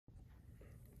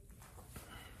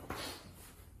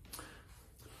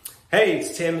Hey,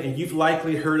 it's Tim, and you've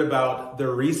likely heard about the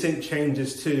recent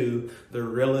changes to the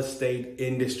real estate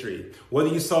industry. Whether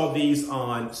you saw these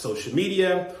on social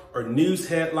media or news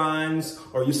headlines,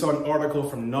 or you saw an article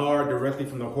from NAR directly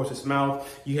from the horse's mouth,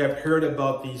 you have heard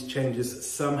about these changes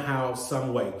somehow,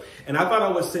 some way. And I thought I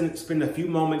would spend a few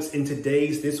moments in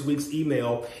this week's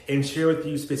email and share with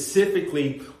you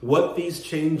specifically what these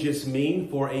changes mean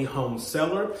for a home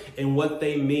seller and what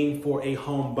they mean for a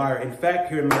home buyer. In fact,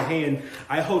 here in my hand,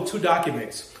 I hold two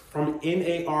documents from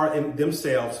NAR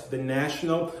themselves, the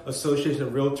National Association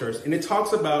of Realtors, and it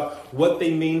talks about what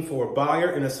they mean for a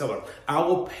buyer and a seller. I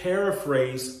will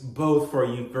paraphrase both for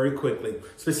you very quickly,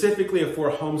 specifically for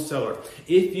a home seller.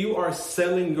 If you are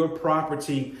selling your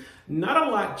property, not a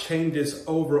lot changes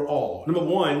overall. Number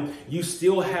one, you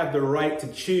still have the right to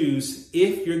choose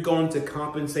if you're going to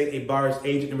compensate a buyer's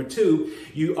agent. Number two,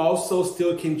 you also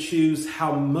still can choose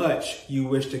how much you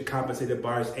wish to compensate a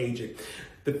buyer's agent.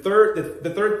 The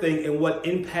third thing, and what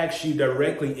impacts you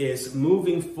directly, is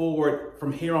moving forward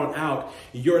from here on out,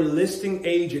 your listing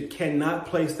agent cannot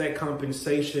place that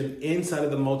compensation inside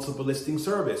of the multiple listing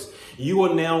service. You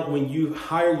will now, when you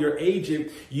hire your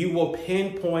agent, you will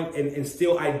pinpoint and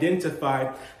still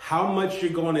identify how much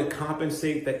you're going to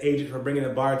compensate that agent for bringing a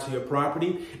buyer to your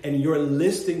property, and your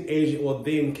listing agent will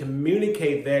then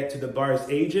communicate that to the buyer's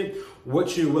agent,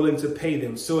 what you're willing to pay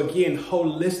them. So again,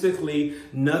 holistically,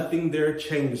 nothing there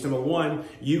changes. Number one,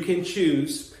 you can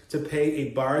choose to pay a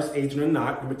buyer's agent or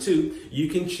not. Number two, you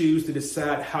can choose to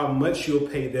decide how much you'll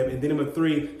pay them. And then number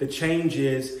three, the change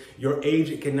is your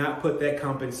agent cannot put that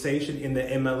compensation in the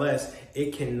MLS.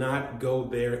 It cannot go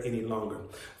there any longer.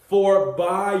 For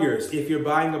buyers, if you're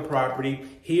buying a property,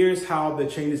 here's how the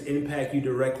changes impact you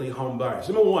directly, home buyers.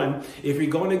 Number one, if you're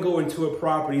going to go into a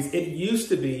property, it used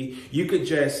to be you could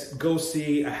just go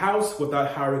see a house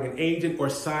without hiring an agent or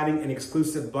signing an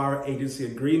exclusive buyer agency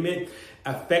agreement.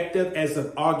 Effective as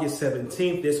of August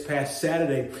 17th, this past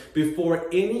Saturday, before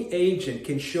any agent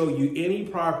can show you any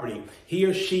property, he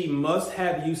or she must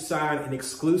have you sign an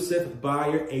exclusive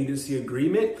buyer agency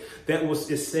agreement that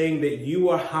is saying that you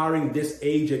are hiring this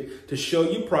agent to show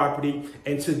you property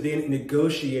and to then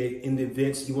negotiate in the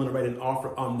events you want to write an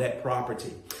offer on that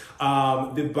property.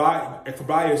 For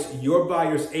buyers, your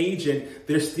buyer's agent,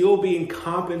 they're still being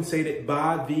compensated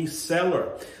by the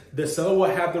seller. The seller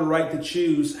will have the right to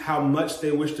choose how much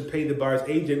they wish to pay the buyer's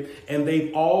agent, and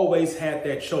they've always had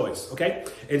that choice, okay?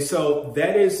 And so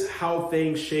that is how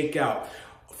things shake out.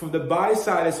 From the buy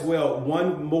side as well,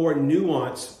 one more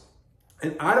nuance,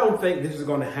 and I don't think this is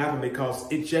going to happen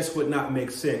because it just would not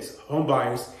make sense. Home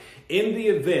buyers, in the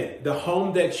event the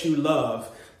home that you love,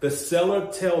 the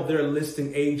seller tell their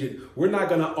listing agent, we're not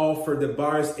going to offer the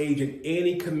buyer's agent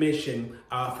any commission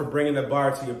for bringing the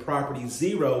buyer to your property,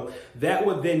 zero. That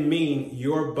would then mean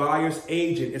your buyer's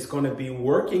agent is going to be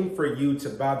working for you to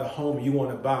buy the home you want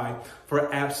to buy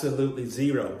for absolutely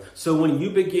zero. So when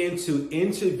you begin to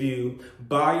interview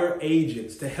buyer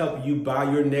agents to help you buy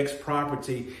your next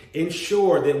property,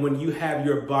 ensure that when you have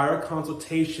your buyer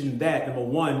consultation, that number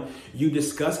one, you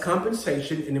discuss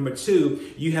compensation, and number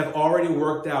two, you have already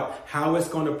worked out how it's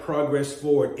going to progress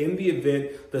forward in the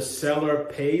event the seller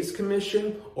pays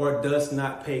commission or does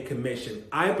not pay commission.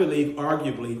 I believe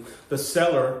arguably the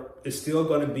seller is still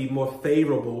going to be more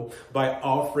favorable by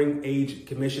offering agent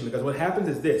commission, because what happens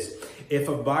is this: if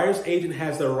a buyer's agent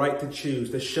has the right to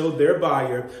choose to show their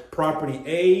buyer property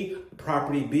A,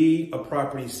 property B, or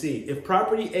property C. If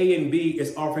property A and B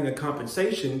is offering a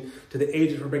compensation to the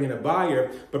agent for bringing a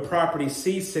buyer, but property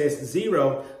C says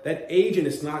zero, that agent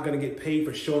is not going to get paid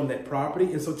for showing that property.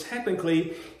 And so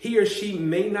technically, he or she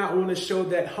may not want to show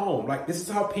that home. Like, this is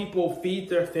how people feed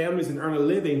their families and earn a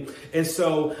living. And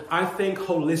so I think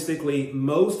holistically,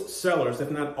 most sellers, if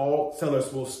not all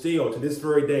sellers, will still, to this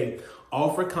very day,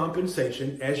 offer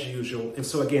compensation as usual. And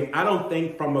so again, I don't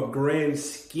think from a grand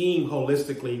scheme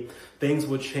holistically, things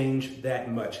will change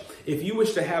that much. If you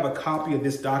wish to have a copy of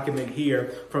this document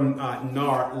here from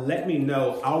NAR, let me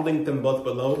know. I'll link them both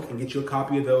below and get you a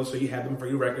copy of those so you have them for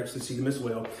your records to see them as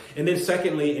well. And then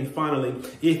secondly and finally,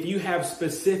 if you have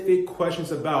specific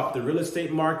questions about the real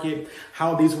estate market,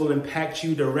 how these will impact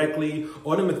you directly,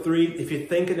 or number three, if you're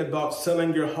thinking about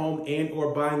selling your home and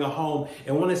or buying a home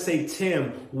and want to say,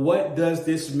 Tim, what does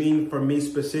this mean for me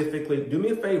specifically? Do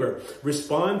me a favor,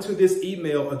 respond to this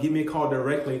email or give me a call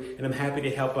directly, and I'm happy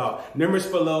to help out. Numbers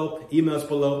below, emails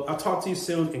below. I'll talk to you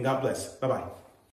soon, and God bless. Bye-bye.